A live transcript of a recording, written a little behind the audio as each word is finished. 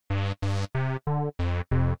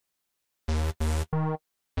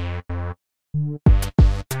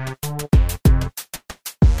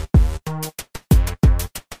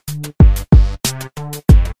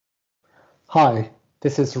Hi,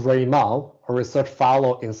 this is Ray Mao, a research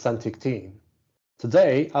fellow in Sentic team.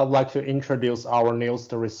 Today, I would like to introduce our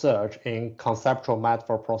newest research in conceptual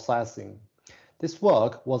metaphor processing. This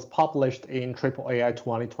work was published in AAAI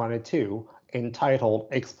 2022, entitled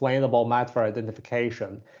Explainable Metaphor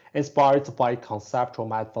Identification, inspired by conceptual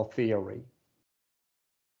metaphor theory.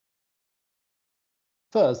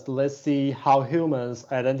 First, let's see how humans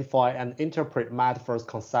identify and interpret metaphors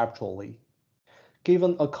conceptually.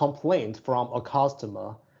 Given a complaint from a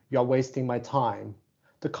customer, "You are wasting my time,"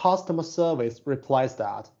 the customer service replies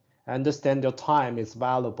that, "I understand your time is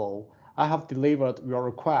valuable. I have delivered your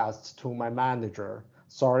request to my manager.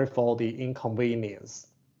 Sorry for the inconvenience."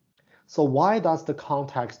 So why does the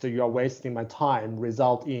context "you are wasting my time"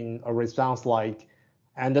 result in a response like,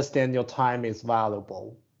 "I understand your time is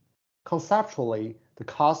valuable"? Conceptually, the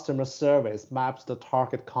customer service maps the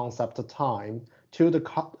target concept time to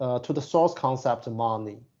the source concept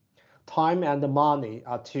money. Time and money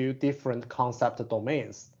are two different concept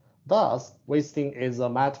domains. Thus, wasting is a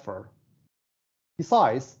metaphor.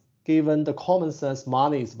 Besides, given the common sense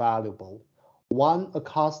money is valuable, when a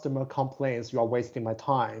customer complains "you are wasting my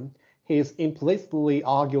time," he is implicitly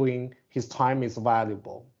arguing his time is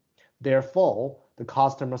valuable. Therefore, the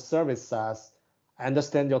customer service says, "I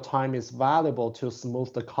understand your time is valuable," to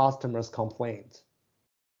smooth the customer's complaint.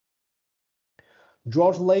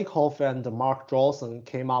 George Lakoff and Mark Johnson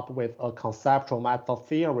came up with a conceptual metaphor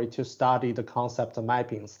theory to study the concept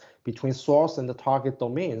mappings between source and target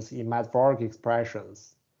domains in metaphoric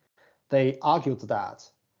expressions. They argued that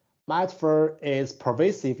metaphor is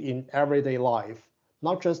pervasive in everyday life,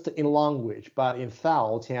 not just in language, but in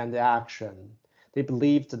thought and action. They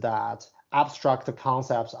believed that abstract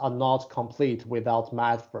concepts are not complete without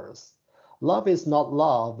metaphors. Love is not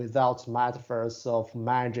love without metaphors of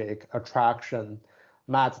magic, attraction,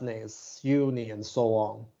 madness, union, and so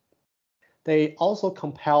on. They also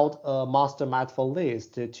compiled a master metaphor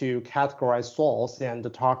list to categorize source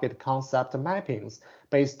and target concept mappings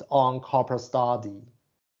based on corpus study.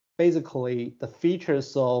 Basically, the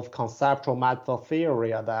features of conceptual metaphor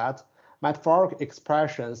theory are that metaphoric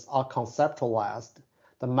expressions are conceptualized.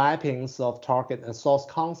 The mappings of target and source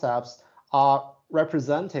concepts are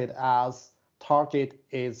represented as target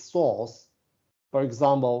is source. For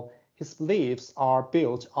example, his beliefs are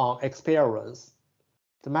built on experience.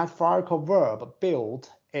 The metaphorical verb build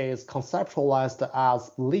is conceptualized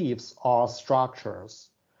as beliefs or structures.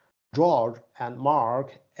 George and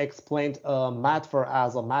Mark explained a metaphor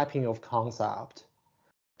as a mapping of concept.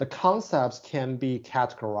 The concepts can be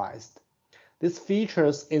categorized. These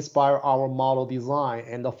features inspire our model design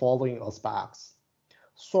in the following aspects.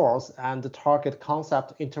 Source and target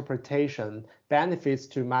concept interpretation benefits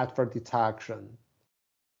to metaphor detection.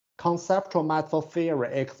 Conceptual metaphor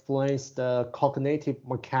theory explains the cognitive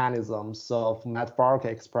mechanisms of metaphoric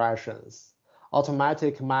expressions.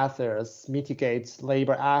 Automatic methods mitigate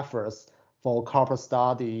labor efforts for corpus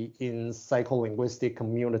study in psycholinguistic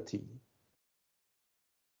community.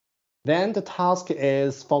 Then the task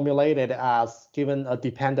is formulated as given a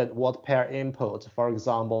dependent word pair input, for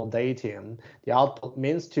example, datum. The output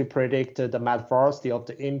means to predict the metaphoricity of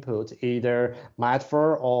the input, either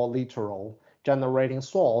metaphor or literal, generating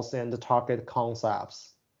source and target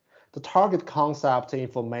concepts. The target concept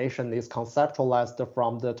information is conceptualized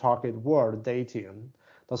from the target word datum.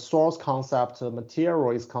 The source concept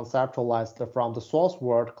material is conceptualized from the source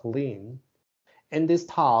word clean. In this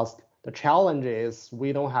task, the challenge is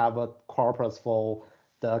we don't have a corpus for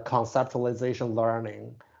the conceptualization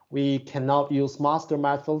learning. We cannot use master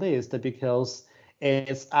metaphor list because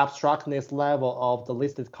its abstractness level of the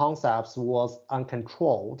listed concepts was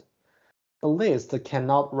uncontrolled. The list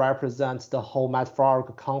cannot represent the whole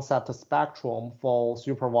metaphoric concept spectrum for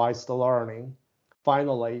supervised learning.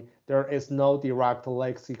 Finally, there is no direct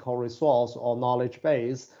lexical resource or knowledge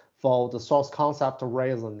base for the source concept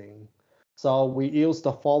reasoning. So we use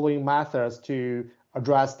the following methods to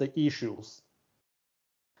address the issues.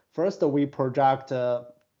 First, we project the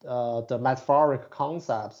metaphoric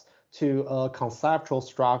concepts to a conceptual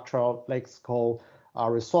structural lexical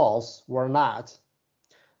resource, where not.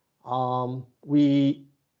 We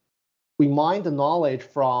mine the knowledge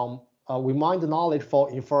for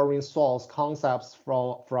inferring source concepts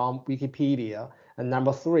from Wikipedia. And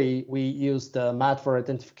number three, we use the metaphor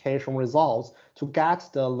identification results to get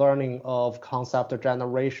the learning of concept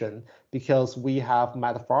generation because we have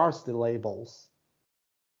metaphoricity labels.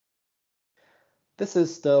 This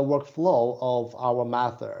is the workflow of our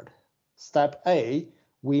method. Step A,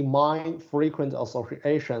 we mine frequent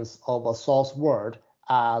associations of a source word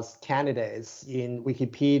as candidates in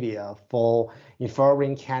Wikipedia for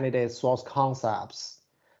inferring candidate source concepts.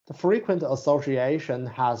 The frequent association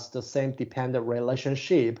has the same dependent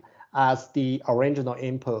relationship as the original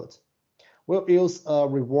input. We'll use a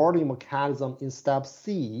rewarding mechanism in step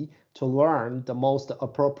C to learn the most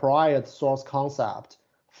appropriate source concept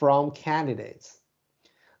from candidates.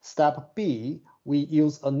 Step B, we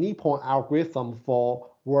use a knee-point algorithm for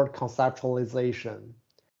word conceptualization.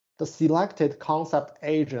 The selected concept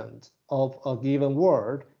agent of a given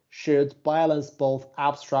word should balance both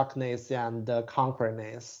abstractness and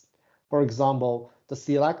concreteness. For example, the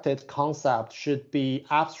selected concept should be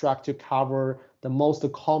abstract to cover the most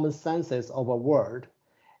common senses of a word.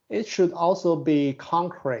 It should also be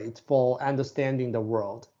concrete for understanding the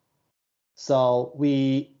world. So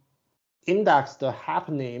we index the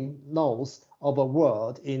haponym nodes of a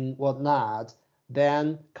word in WordNet,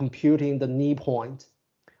 then computing the knee point.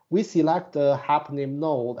 We select the haponym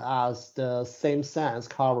node as the same sense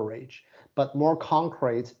coverage, but more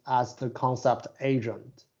concrete as the concept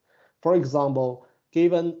agent. For example,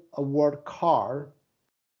 given a word car,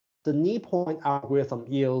 the knee point algorithm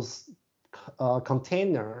uses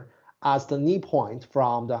container as the knee point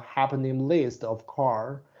from the haponym list of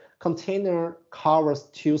car. Container covers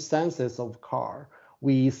two senses of car.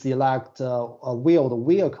 We select a wheeled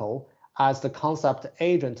vehicle as the concept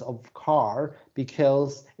agent of car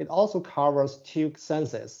because it also covers two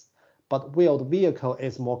senses, but wheeled vehicle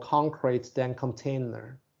is more concrete than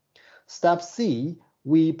container. Step C,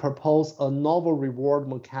 we propose a novel reward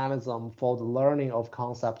mechanism for the learning of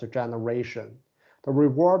concept generation. The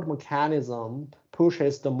reward mechanism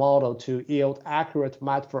pushes the model to yield accurate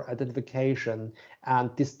metaphor identification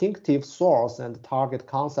and distinctive source and target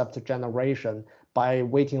concept generation by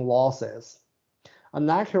weighting losses. An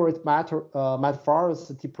accurate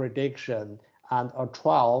metaphoricity prediction and a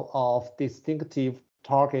trial of distinctive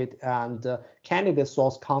target and candidate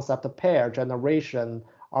source concept pair generation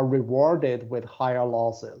are rewarded with higher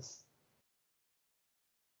losses.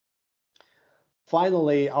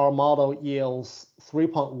 Finally, our model yields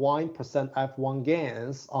 3.1% F1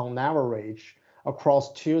 gains on average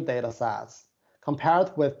across two datasets,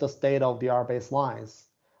 compared with the state-of-the-art baselines.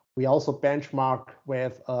 We also benchmark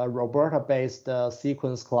with a Roberta-based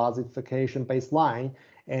sequence classification baseline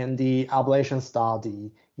in the ablation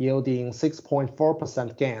study, yielding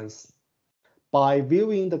 6.4% gains. By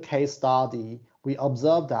viewing the case study, we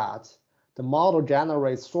observe that the model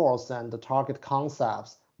generates source and the target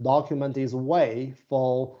concepts, document its way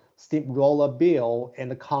for steamroller bill in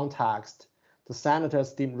the context. The senator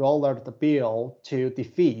steamrollered the bill to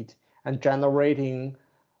defeat and generating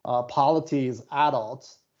polities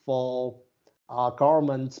adults for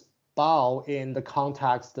government bow in the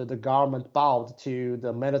context that the government bowed to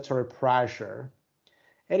the military pressure.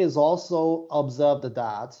 It is also observed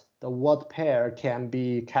that the word pair can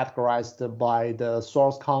be categorized by the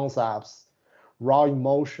source concepts. Raw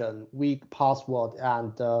emotion, weak password,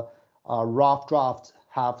 and rough draft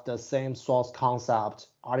have the same source concept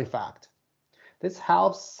artifact. This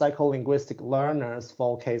helps psycholinguistic learners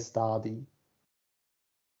for case study.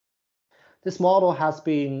 This model has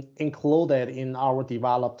been included in our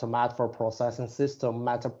developed metaphor processing system,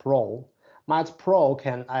 MetaPro. MetaPro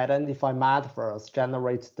can identify metaphors,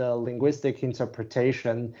 generate the linguistic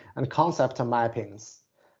interpretation, and concept mappings.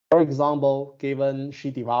 For example, given she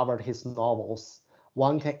devoured his novels,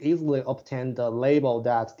 one can easily obtain the label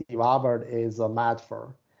that devoured is a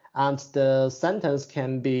metaphor, and the sentence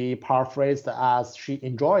can be paraphrased as she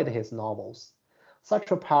enjoyed his novels.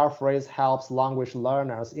 Such a paraphrase helps language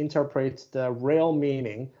learners interpret the real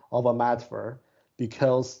meaning of a metaphor,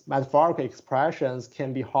 because metaphoric expressions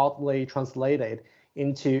can be hardly translated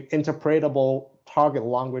into interpretable target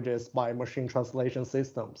languages by machine translation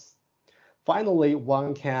systems. Finally,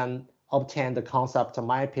 one can obtain the concept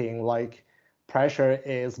mapping like pressure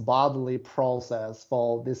is bodily process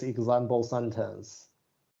for this example sentence.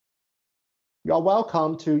 You are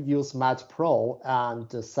welcome to use MetaPro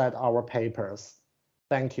and cite our papers.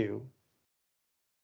 Thank you.